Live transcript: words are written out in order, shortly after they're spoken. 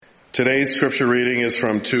Today's scripture reading is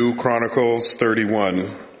from 2 Chronicles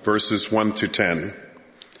 31, verses 1 to 10.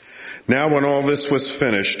 Now when all this was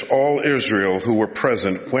finished, all Israel who were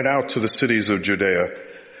present went out to the cities of Judea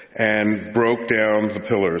and broke down the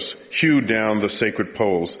pillars, hewed down the sacred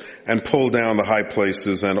poles, and pulled down the high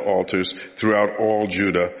places and altars throughout all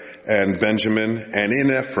Judah and Benjamin and in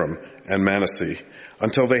Ephraim and Manasseh,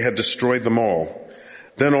 until they had destroyed them all.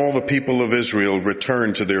 Then all the people of Israel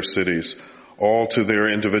returned to their cities, all to their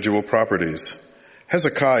individual properties.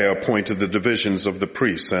 Hezekiah appointed the divisions of the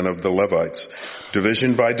priests and of the Levites,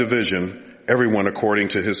 division by division, everyone according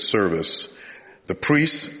to his service. The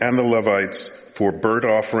priests and the Levites for burnt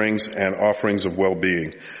offerings and offerings of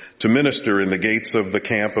well-being, to minister in the gates of the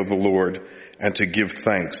camp of the Lord, and to give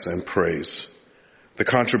thanks and praise. The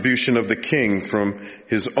contribution of the king from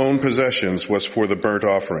his own possessions was for the burnt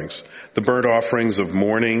offerings of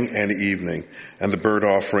morning and evening, and the burnt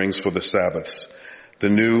offerings for the Sabbaths, the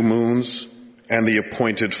new moons, and the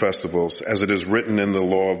appointed festivals, as it is written in the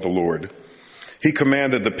law of the Lord. He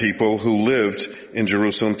commanded the people who lived in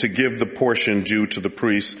Jerusalem to give the portion due to the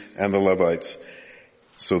priests and the Levites,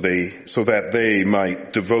 so that they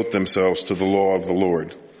might devote themselves to the law of the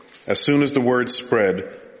Lord. As soon as the word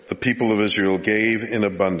spread, the people of Israel gave in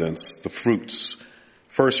abundance the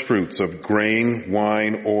first fruits of grain,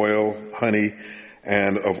 wine, oil, honey,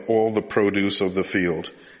 and of all the produce of the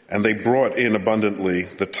field. And they brought in abundantly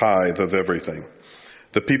the tithe of everything.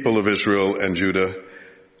 The people of Israel and Judah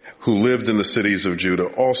who lived in the cities of Judah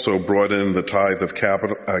also brought in the tithe of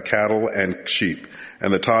cattle and sheep,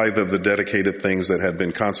 and the tithe of the dedicated things that had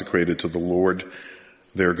been consecrated to the Lord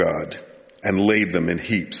their God, and laid them in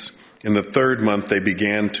heaps. In the 3rd month they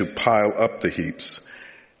began to pile up the heaps,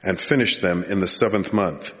 and finished them in the 7th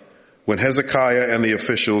month. When Hezekiah and the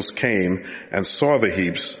officials came and saw the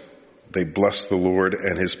heaps, they blessed the Lord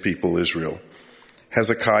and his people Israel.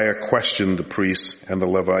 Hezekiah questioned the priests and the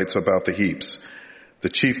Levites about the heaps. The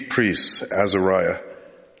chief priest, Azariah,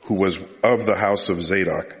 who was of the house of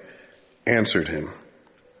Zadok, answered him,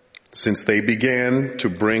 "Since they began to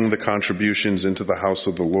bring the contributions into the house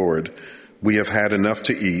of the Lord, we have had enough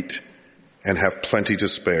to eat and have plenty to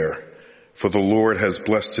spare. For the Lord has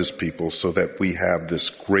blessed his people so that we have this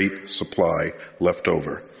great supply left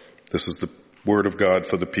over." This is the word of God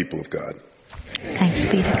for the people of God. Thanks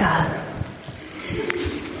be to God.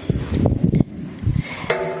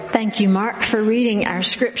 Thank you, Mark, for reading our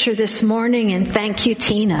scripture this morning, and thank you,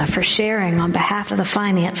 Tina, for sharing on behalf of the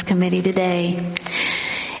Finance Committee today.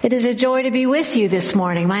 It is a joy to be with you this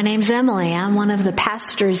morning. My name's Emily. I'm one of the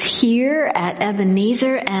pastors here at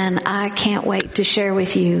Ebenezer, and I can't wait to share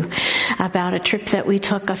with you about a trip that we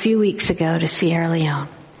took a few weeks ago to Sierra Leone.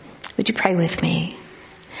 Would you pray with me?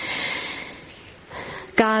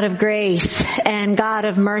 God of grace and God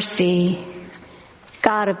of mercy,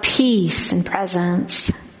 God of peace and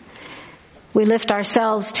presence, we lift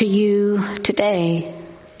ourselves to you today.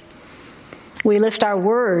 We lift our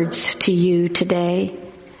words to you today.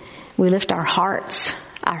 We lift our hearts,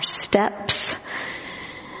 our steps,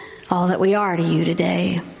 all that we are to you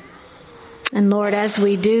today. And Lord, as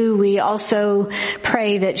we do, we also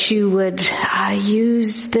pray that you would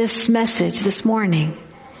use this message this morning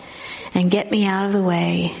and get me out of the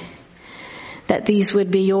way, that these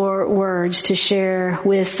would be your words to share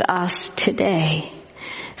with us today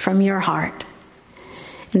from your heart.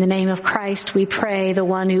 In the name of Christ, we pray, the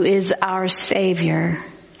one who is our Savior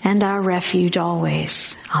and our refuge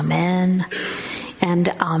always. Amen and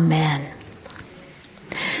amen.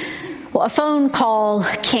 Well, a phone call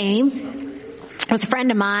came. It was a friend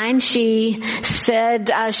of mine. She said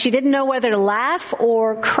she didn't know whether to laugh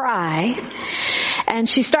or cry. And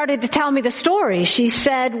she started to tell me the story. She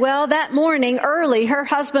said, well, that morning early, her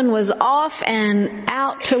husband was off and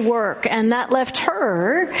out to work, and that left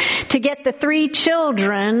her to get the 3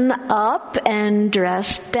 children up and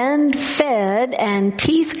dressed and fed and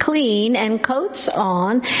teeth clean and coats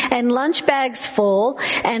on and lunch bags full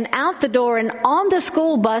and out the door and on the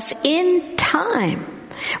school bus in time.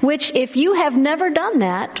 Which, if you have never done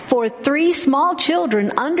that for 3 small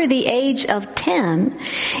children under the age of 10,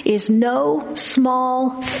 is no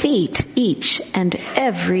small feat each and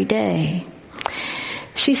every day.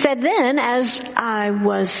 She said then, as I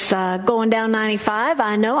was going down 95,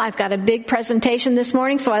 I know I've got a big presentation this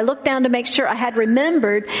morning, so I looked down to make sure I had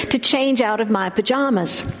remembered to change out of my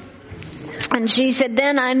pajamas. And she said,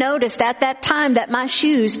 then I noticed at that time that my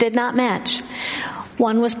shoes did not match.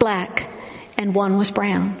 One was black and one was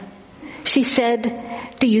brown. She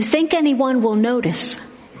said, do you think anyone will notice?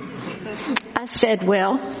 I said,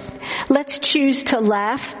 well, let's choose to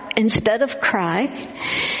laugh instead of cry.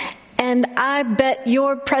 And I bet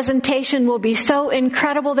your presentation will be so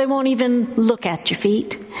incredible they won't even look at your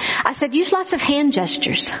feet. I said, use lots of hand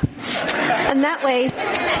gestures. And that way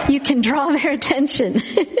you can draw their attention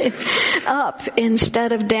up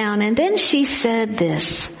instead of down. And then she said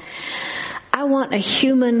this, I want a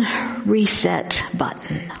human reset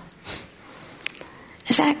button.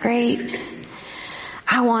 Is that great?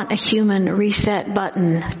 I want a human reset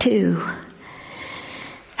button too.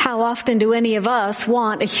 How often do any of us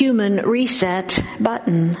want a human reset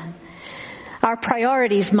button? Our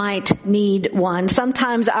priorities might need one.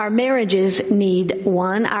 Sometimes our marriages need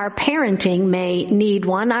one. Our parenting may need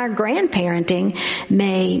one. Our grandparenting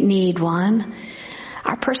may need one.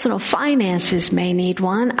 Our personal finances may need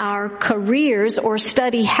one. Our careers or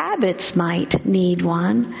study habits might need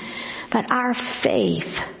one. But our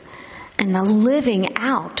faith and the living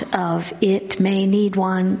out of it may need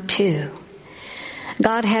one too.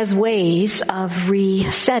 God has ways of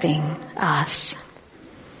resetting us.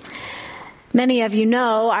 Many of you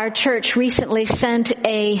know our church recently sent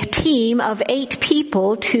a team of 8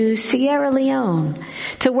 people to Sierra Leone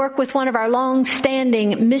to work with one of our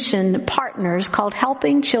long-standing mission partners called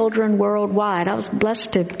Helping Children Worldwide. I was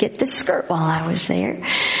blessed to get this skirt while I was there.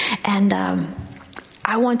 And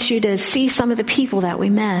I want you to see some of the people that we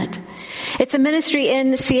met. It's a ministry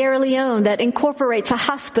in Sierra Leone that incorporates a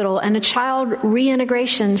hospital and a child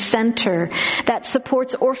reintegration center that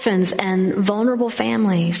supports orphans and vulnerable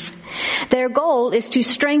families. Their goal is to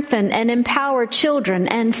strengthen and empower children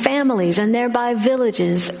and families and thereby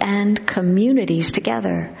villages and communities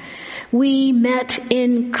together. We met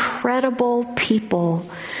incredible people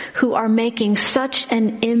who are making such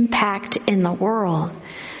an impact in the world.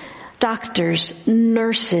 Doctors,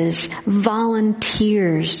 nurses,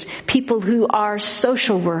 volunteers, people who are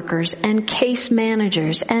social workers and case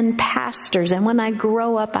managers and pastors. And when I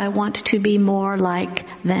grow up, I want to be more like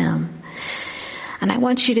them. And I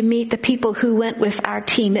want you to meet the people who went with our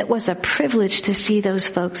team. It was a privilege to see those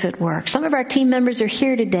folks at work. Some of our team members are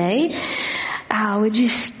here today. Would you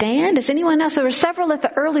stand? Does anyone else? There were several at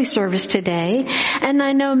the early service today. And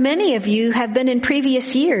I know many of you have been in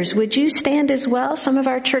previous years. Would you stand as well? Some of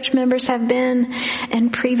our church members have been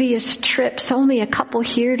in previous trips. Only a couple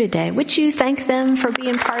here today. Would you thank them for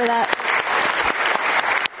being part of that?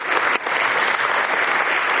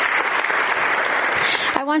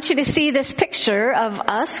 I want you to see this picture of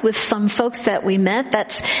us with some folks that we met.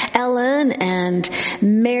 That's Ellen and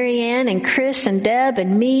Marianne and Chris and Deb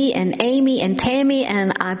and me and Amy and Tammy.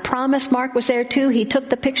 And I promise Mark was there too. He took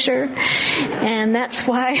the picture. And that's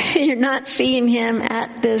why you're not seeing him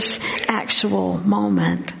at this actual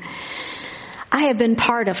moment. I have been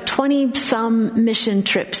part of 20-some mission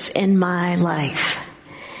trips in my life.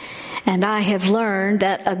 And I have learned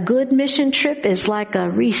that a good mission trip is like a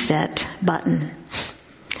reset button.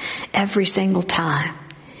 Every single time.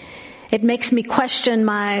 It makes me question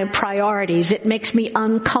my priorities. It makes me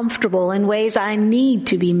uncomfortable in ways I need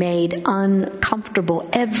to be made uncomfortable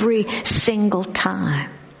every single time.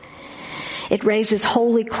 It raises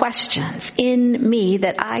holy questions in me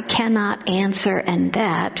that I cannot answer, and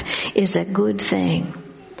that is a good thing.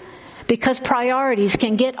 Because priorities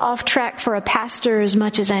can get off track for a pastor as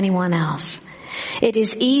much as anyone else. It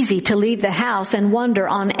is easy to leave the house and wonder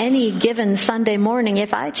on any given Sunday morning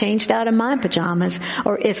if I changed out of my pajamas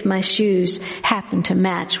or if my shoes happen to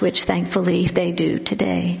match, which thankfully they do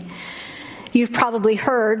today. You've probably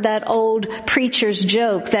heard that old preacher's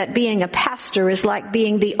joke that being a pastor is like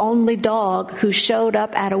being the only dog who showed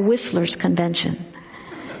up at a Whistlers convention.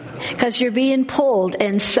 Because you're being pulled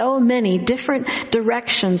in so many different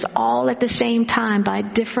directions all at the same time by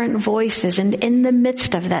different voices. And in the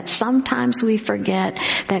midst of that, sometimes we forget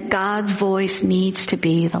that God's voice needs to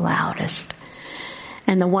be the loudest.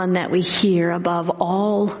 And the one that we hear above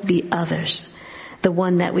all the others. The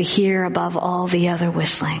one that we hear above all the other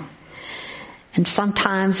whistling. And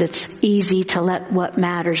sometimes it's easy to let what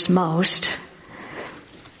matters most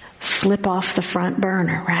slip off the front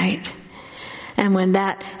burner, right? And when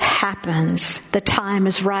that happens, the time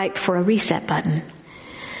is ripe for a reset button.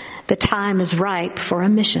 The time is ripe for a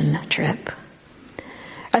mission trip.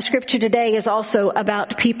 Our scripture today is also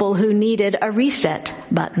about people who needed a reset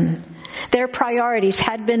button. Their priorities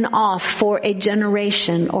had been off for a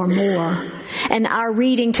generation or more. And our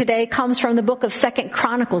reading today comes from the book of 2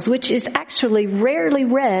 Chronicles, which is actually rarely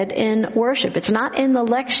read in worship. It's not in the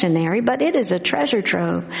lectionary, but it is a treasure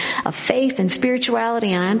trove of faith and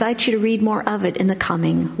spirituality, and I invite you to read more of it in the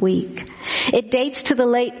coming week. It dates to the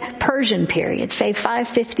late Persian period, say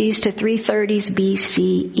 550s to 330s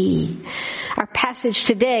BCE. Our passage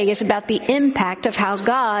today is about the impact of how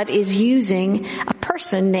God is using a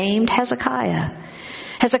person named Hezekiah.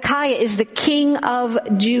 Hezekiah is the king of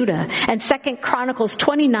Judah. And 2 Chronicles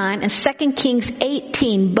 29 and 2 Kings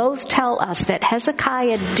 18 both tell us that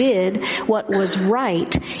Hezekiah did what was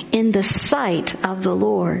right in the sight of the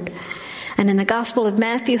Lord. And in the Gospel of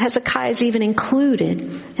Matthew, Hezekiah is even included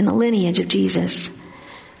in the lineage of Jesus.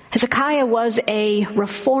 Hezekiah was a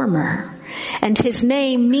reformer, and his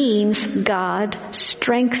name means God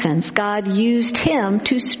strengthens. God used him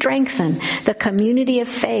to strengthen the community of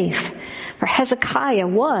faith. For Hezekiah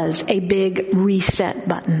was a big reset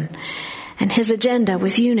button, and his agenda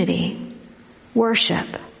was unity, worship,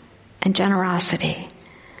 and generosity.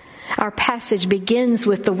 Our passage begins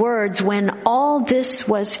with the words, when all this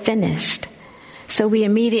was finished. So we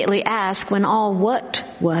immediately ask, when all what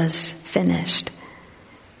was finished?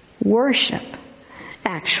 Worship,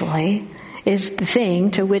 actually, is the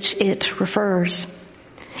thing to which it refers.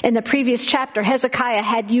 In the previous chapter, Hezekiah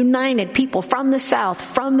had united people from the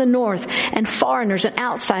south, from the north, and foreigners and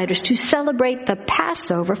outsiders to celebrate the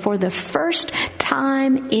Passover for the first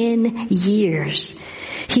time in years.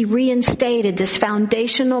 He reinstated this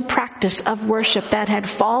foundational practice of worship that had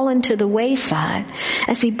fallen to the wayside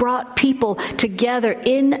as he brought people together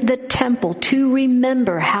in the temple to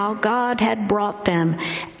remember how God had brought them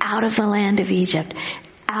out of the land of Egypt,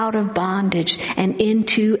 out of bondage, and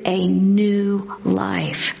into a new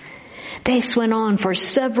life. This went on for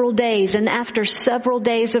several days, and after several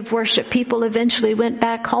days of worship, people eventually went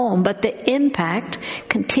back home, but the impact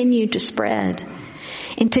continued to spread.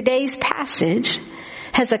 In today's passage,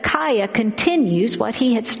 Hezekiah continues what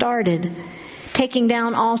he had started, taking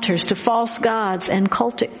down altars to false gods and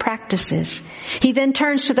cultic practices. He then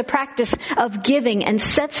turns to the practice of giving and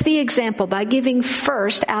sets the example by giving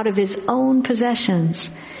first out of his own possessions.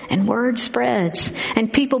 And word spreads,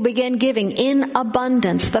 and people begin giving in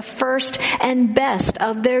abundance the first and best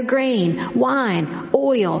of their grain, wine,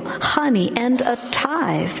 oil, honey, and a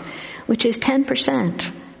tithe, which is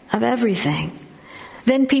 10% of everything.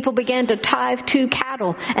 Then people began to tithe to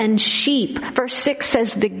cattle and sheep. Verse 6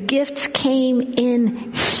 says the gifts came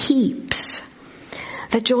in heaps.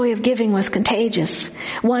 The joy of giving was contagious.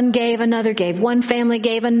 One gave, another gave. One family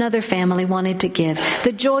gave, another family wanted to give.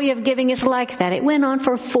 The joy of giving is like that. It went on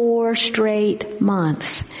for 4 straight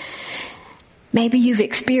months. Maybe you've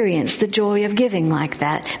experienced the joy of giving like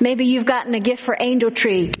that. Maybe you've gotten a gift for Angel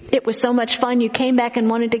Tree. It was so much fun you came back and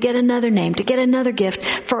wanted to get another name, to get another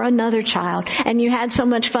gift for another child. And you had so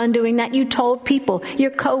much fun doing that, you told people,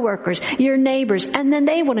 your coworkers, your neighbors, and then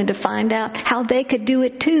they wanted to find out how they could do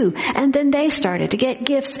it too. And then they started to get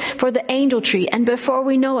gifts for the Angel Tree. And before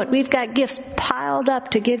we know it, we've got gifts piled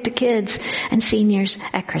up to give to kids and seniors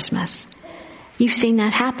at Christmas. You've seen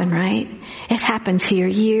that happen, right? It happens here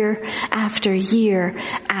year after year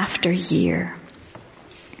after year.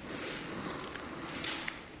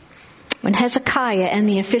 When Hezekiah and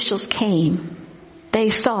the officials came, they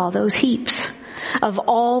saw those heaps of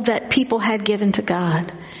all that people had given to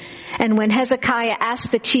God. And when Hezekiah asked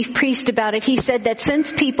the chief priest about it, he said that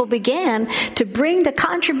since people began to bring the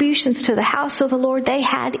contributions to the house of the Lord, they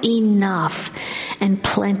had enough and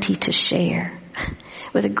plenty to share,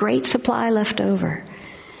 with a great supply left over.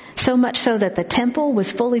 So much so that the temple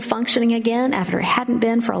was fully functioning again after it hadn't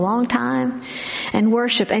been for a long time. And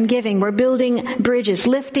worship and giving were building bridges,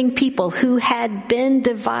 lifting people who had been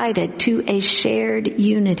divided to a shared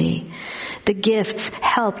unity. The gifts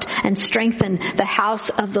helped and strengthened the house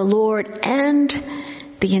of the Lord and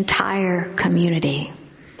the entire community.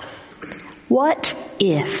 What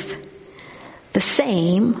if the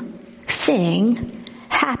same thing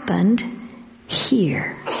happened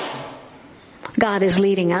here? God is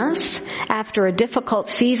leading us after a difficult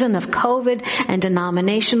season of COVID and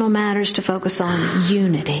denominational matters to focus on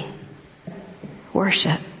unity,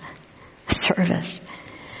 worship, service,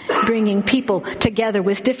 bringing people together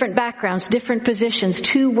with different backgrounds, different positions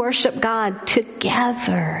to worship God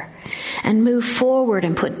together and move forward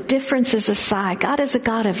and put differences aside. God is a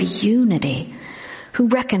God of unity who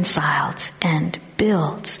reconciles and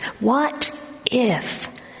builds. What if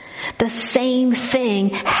the same thing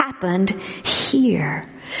happened here,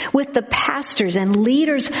 with the pastors and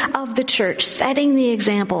leaders of the church setting the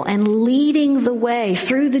example and leading the way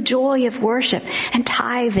through the joy of worship and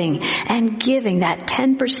tithing and giving that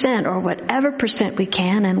 10% or whatever percent we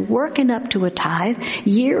can and working up to a tithe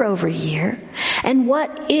year over year? And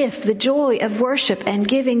what if the joy of worship and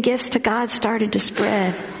giving gifts to God started to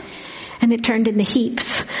spread? And it turned into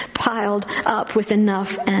heaps piled up with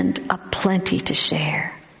enough and a plenty to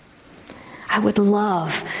share. I would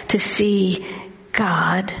love to see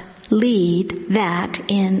God lead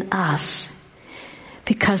that in us.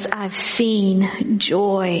 because I've seen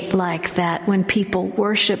joy like that when people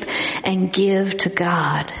worship and give to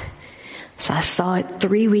God. So I saw it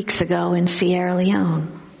 3 weeks ago in Sierra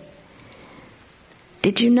Leone.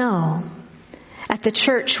 Did you know, at the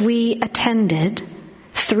church we attended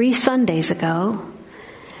 3 Sundays ago,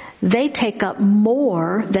 they take up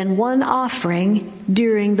more than one offering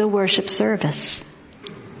during the worship service?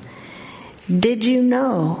 Did you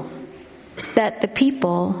know that the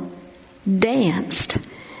people danced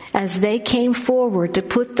as they came forward to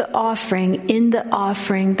put the offering in the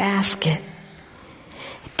offering basket?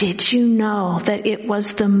 Did you know that it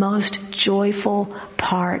was the most joyful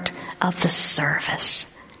part of the service?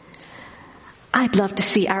 I'd love to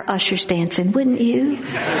see our ushers dancing, wouldn't you?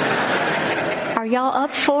 Are y'all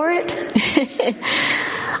up for it?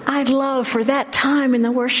 I'd love for that time in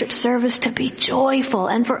the worship service to be joyful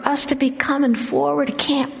and for us to be coming forward.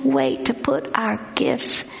 Can't wait to put our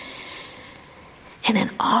gifts in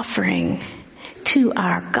an offering to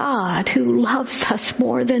our God who loves us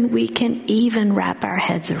more than we can even wrap our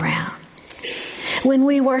heads around. When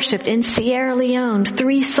we worshiped in Sierra Leone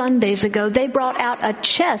 3 Sundays ago, they brought out a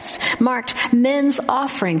chest marked men's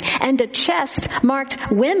offering and a chest marked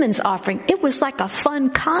women's offering. It was like a fun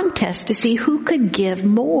contest to see who could give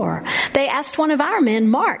more. They asked one of our men,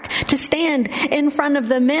 Mark, to stand in front of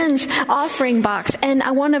the men's offering box, and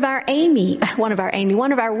one of our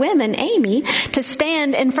women, Amy, to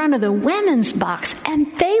stand in front of the women's box.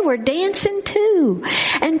 And they were dancing too.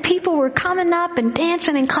 And people were coming up and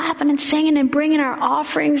dancing and clapping and singing and bringing our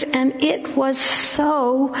offerings, and it was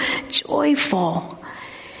so joyful.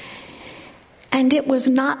 And it was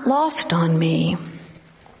not lost on me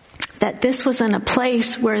that this was in a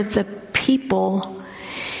place where the people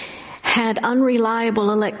had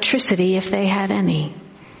unreliable electricity, if they had any.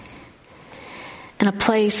 In a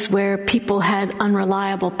place where people had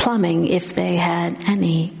unreliable plumbing, if they had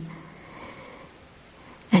any.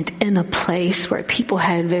 And in a place where people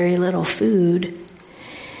had very little food,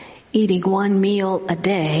 eating 1 meal a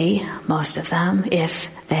day, most of them, if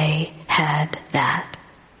they had that.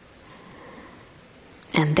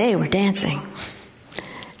 And they were dancing,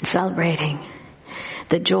 celebrating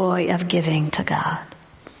the joy of giving to God.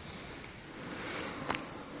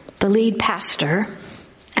 The lead pastor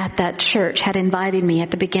at that church had invited me at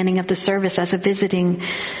the beginning of the service as a visiting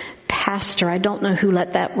pastor. I don't know who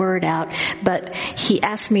let that word out, but he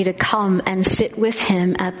asked me to come and sit with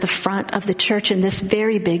him at the front of the church in this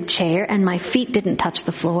very big chair, and my feet didn't touch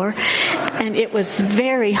the floor. And it was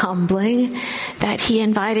very humbling that he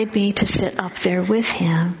invited me to sit up there with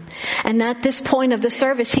him. And at this point of the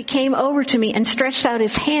service, he came over to me and stretched out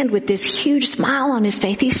his hand with this huge smile on his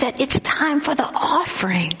face. He said, "It's time for the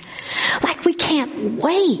offering. Like, we can't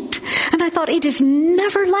wait." And I thought, it is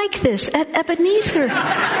never like this at Ebenezer.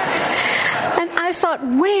 And I thought,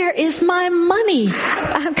 where is my money?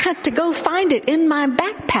 I've got to go find it in my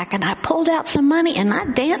backpack. And I pulled out some money and I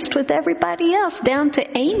danced with everybody else down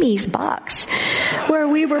to Amy's box where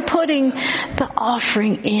we were putting the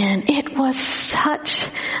offering in. It was such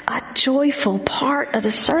a joyful part of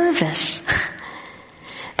the service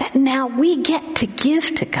that now we get to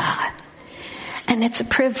give to God. And it's a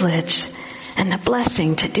privilege and a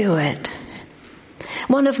blessing to do it.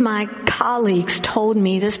 One of my colleagues told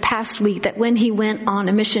me this past week that when he went on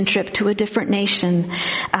a mission trip to a different nation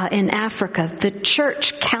in Africa, the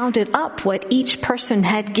church counted up what each person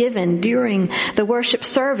had given during the worship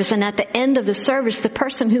service. And at the end of the service, the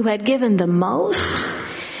person who had given the most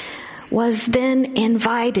was then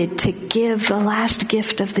invited to give the last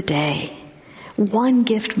gift of the day. 1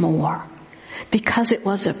 gift more. Because it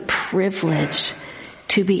was a privilege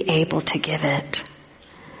to be able to give it.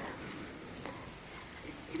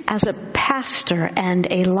 As a pastor and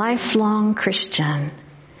a lifelong Christian,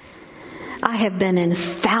 I have been in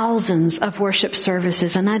thousands of worship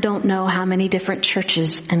services, and I don't know how many different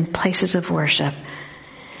churches and places of worship.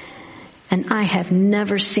 And I have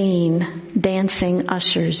never seen dancing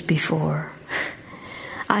ushers before.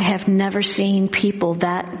 I have never seen people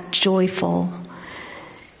that joyful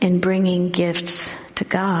in bringing gifts to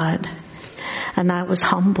God. And I was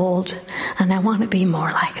humbled, and I want to be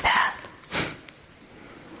more like that.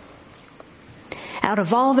 Out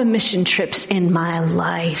of all the mission trips in my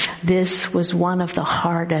life, this was one of the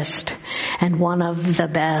hardest and one of the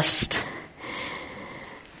best.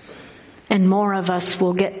 And more of us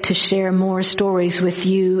will get to share more stories with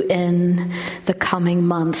you in the coming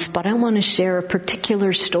months. But I want to share a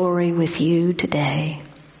particular story with you today.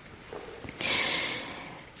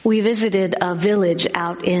 We visited a village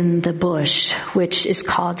out in the bush, which is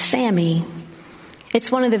called Sammy. It's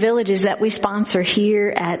one of the villages that we sponsor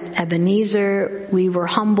here at Ebenezer. We were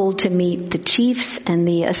humbled to meet the chiefs and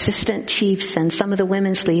the assistant chiefs and some of the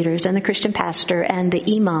women's leaders and the Christian pastor and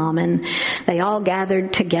the imam, and they all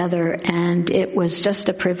gathered together, and it was just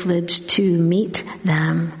a privilege to meet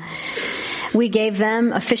them. We gave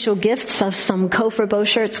them official gifts of some Kofar bow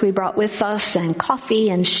shirts we brought with us and coffee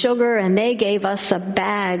and sugar, and they gave us a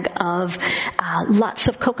bag of lots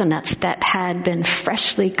of coconuts that had been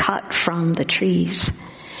freshly cut from the trees.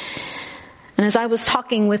 And as I was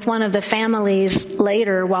talking with one of the families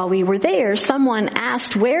later while we were there, someone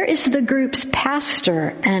asked, "Where is the group's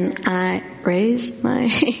pastor?" And I raised my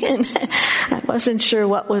hand. I wasn't sure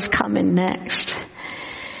what was coming next.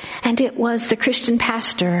 And it was the Christian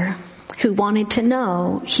pastor who wanted to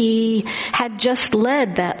know. He had just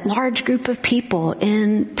led that large group of people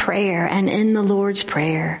in prayer and in the Lord's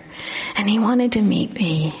Prayer. And he wanted to meet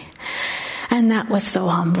me. And that was so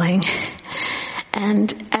humbling.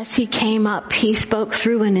 And as he came up, he spoke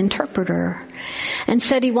through an interpreter and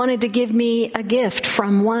said he wanted to give me a gift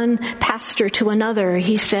from one pastor to another.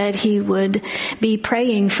 He said he would be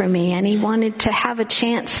praying for me, and he wanted to have a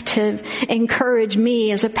chance to encourage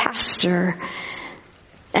me as a pastor.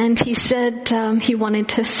 And he said he wanted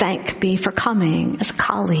to thank me for coming as a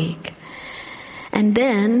colleague. And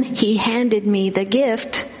then he handed me the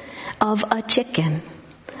gift of a chicken,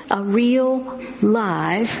 a real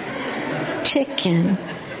live chicken.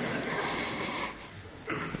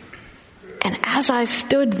 And as I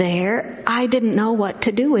stood there, I didn't know what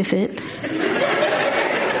to do with it.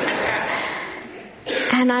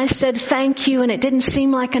 And I said, "Thank you," and it didn't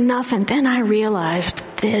seem like enough. And then I realized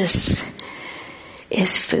this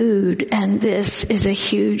is food, and this is a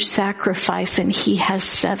huge sacrifice, and he has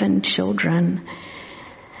 7 children,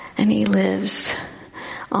 and he lives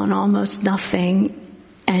on almost nothing,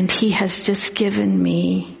 and he has just given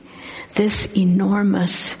me this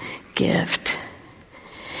enormous gift.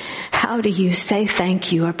 How do you say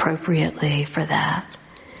thank you appropriately for that?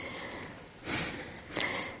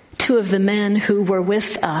 2 of the men who were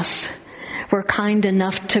with us were kind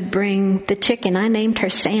enough to bring the chicken. I named her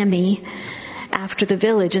Sammy after the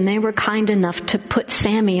village, and they were kind enough to put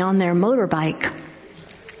Sammy on their motorbike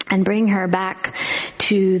and bring her back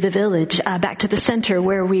to the village, back to the center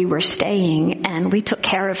where we were staying. And we took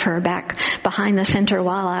care of her back behind the center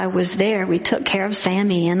while I was there. We took care of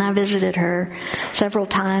Sammy, and I visited her several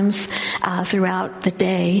times throughout the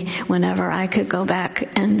day whenever I could go back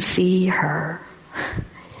and see her.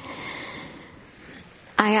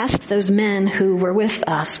 I asked those men who were with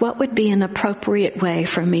us, what would be an appropriate way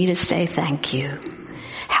for me to say thank you?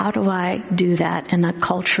 How do I do that in a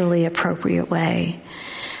culturally appropriate way?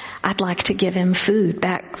 I'd like to give him food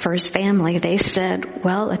back for his family. They said,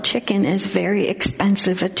 well, a chicken is very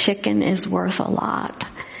expensive. A chicken is worth a lot.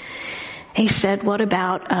 He said, what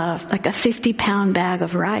about like a 50-pound bag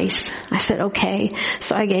of rice? I said, okay.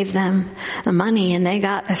 So I gave them the money, and they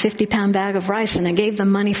got a 50-pound bag of rice, and I gave them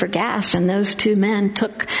money for gas. And those 2 men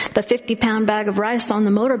took the 50-pound bag of rice on the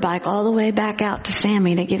motorbike all the way back out to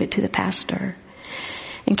Sammy to give it to the pastor.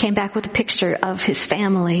 And came back with a picture of his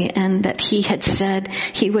family, and that he had said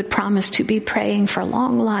he would promise to be praying for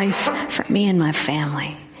long life for me and my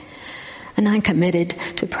family. And I'm committed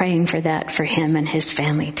to praying for that for him and his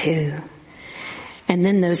family too. And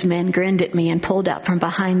then those men grinned at me and pulled out from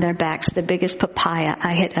behind their backs the biggest papaya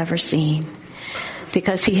I had ever seen,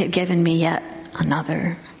 because he had given me yet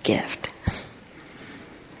another gift.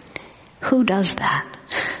 Who does that?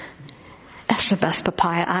 That's the best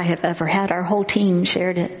papaya I have ever had. Our whole team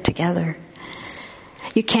shared it together.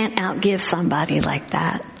 You can't outgive somebody like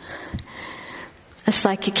that. It's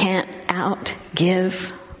like you can't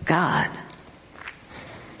outgive God.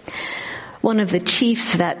 One of the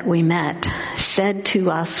chiefs that we met said to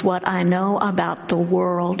us, what I know about the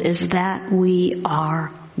world is that we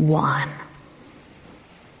are one.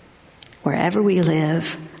 Wherever we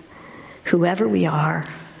live, whoever we are,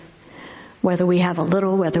 whether we have a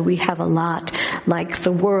little, whether we have a lot, like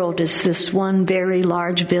the world is this one very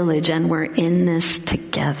large village, and we're in this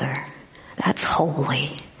together. That's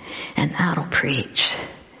holy, and that'll preach.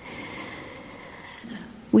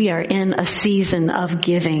 We are in a season of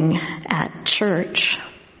giving at church.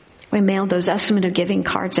 We mailed those estimate of giving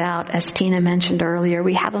cards out, as Tina mentioned earlier.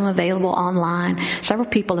 We have them available online. Several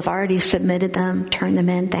people have already submitted them, turned them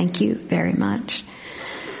in. Thank you very much.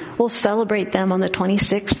 We'll celebrate them on the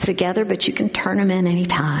 26th together, but you can turn them in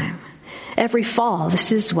anytime. Every fall,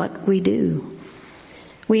 this is what we do.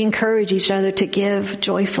 We encourage each other to give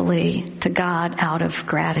joyfully to God out of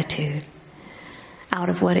gratitude, out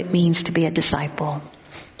of what it means to be a disciple.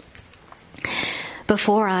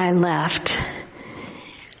 Before I left,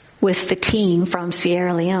 with the team from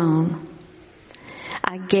Sierra Leone,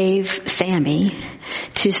 I gave Sammy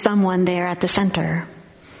to someone there at the center.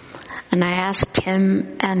 And I asked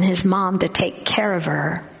him and his mom to take care of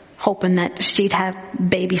her, hoping that she'd have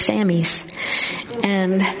baby Sammys.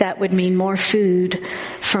 And that would mean more food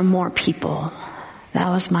for more people. That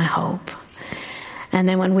was my hope. And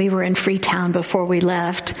then when we were in Freetown before we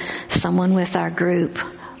left, someone with our group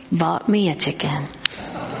bought me a chicken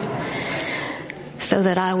so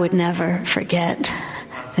that I would never forget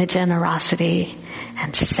the generosity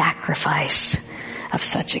and sacrifice of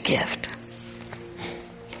such a gift.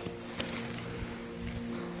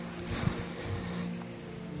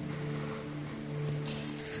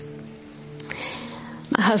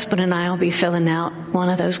 My husband and I will be filling out one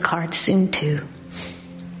of those cards soon too.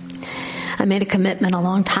 I made a commitment a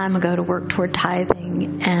long time ago to work toward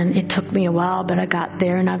tithing, and it took me a while, but I got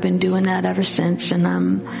there, and I've been doing that ever since, and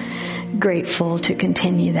I'm grateful to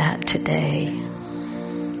continue that today.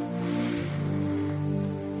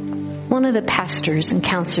 One of the pastors and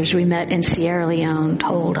counselors we met in Sierra Leone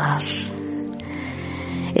told us,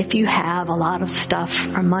 if you have a lot of stuff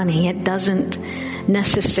or money, it doesn't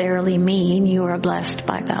necessarily mean you are blessed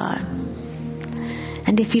by God.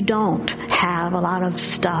 And if you don't have a lot of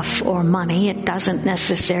stuff or money, it doesn't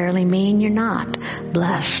necessarily mean you're not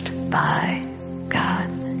blessed by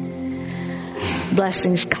God.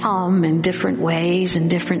 Blessings come in different ways and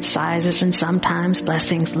different sizes, and sometimes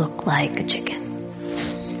blessings look like a chicken.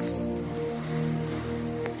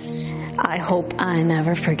 I hope I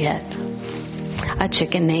never forget a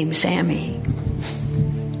chicken named Sammy.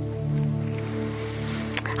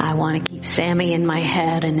 I want to keep Sammy in my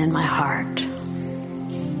head and in my heart.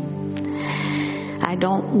 I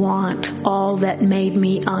don't want all that made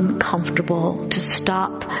me uncomfortable to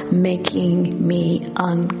stop making me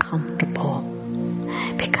uncomfortable,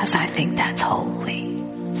 because I think that's holy.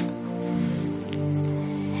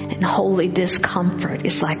 And holy discomfort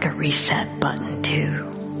is like a reset button too.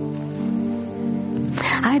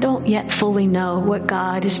 I don't yet fully know what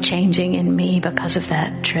God is changing in me because of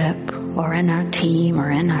that trip, or in our team, or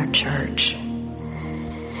in our church.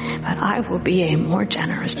 But I will be a more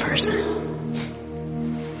generous person.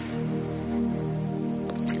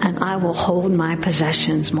 And I will hold my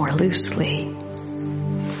possessions more loosely.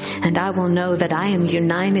 And I will know that I am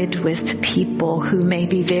united with people who may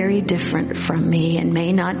be very different from me and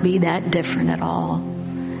may not be that different at all.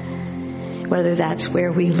 Whether that's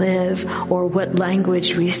where we live, or what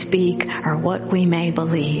language we speak, or what we may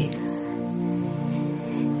believe.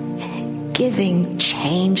 Giving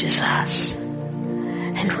changes us,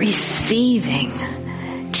 and receiving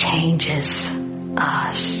changes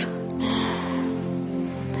us.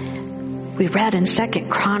 We read in 2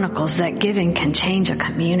 Chronicles that giving can change a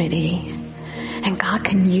community, and God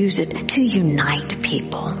can use it to unite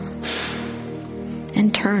people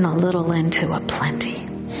and turn a little into a plenty.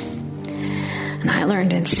 And I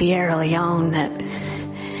learned in Sierra Leone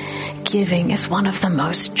that giving is one of the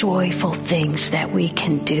most joyful things that we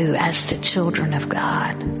can do as the children of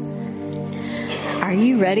God. Are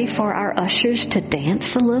you ready for our ushers to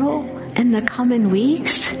dance a little in the coming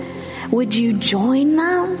weeks? Would you join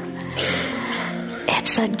them?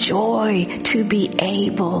 It's a joy to be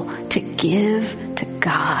able to give to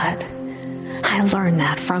God. I learned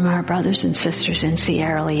that from our brothers and sisters in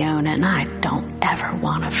Sierra Leone, and I don't ever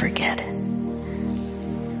want to forget it.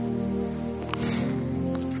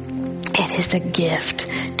 It is a gift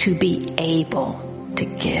to be able to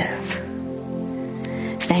give.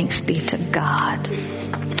 Thanks be to God.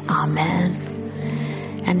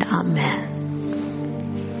 Amen and amen.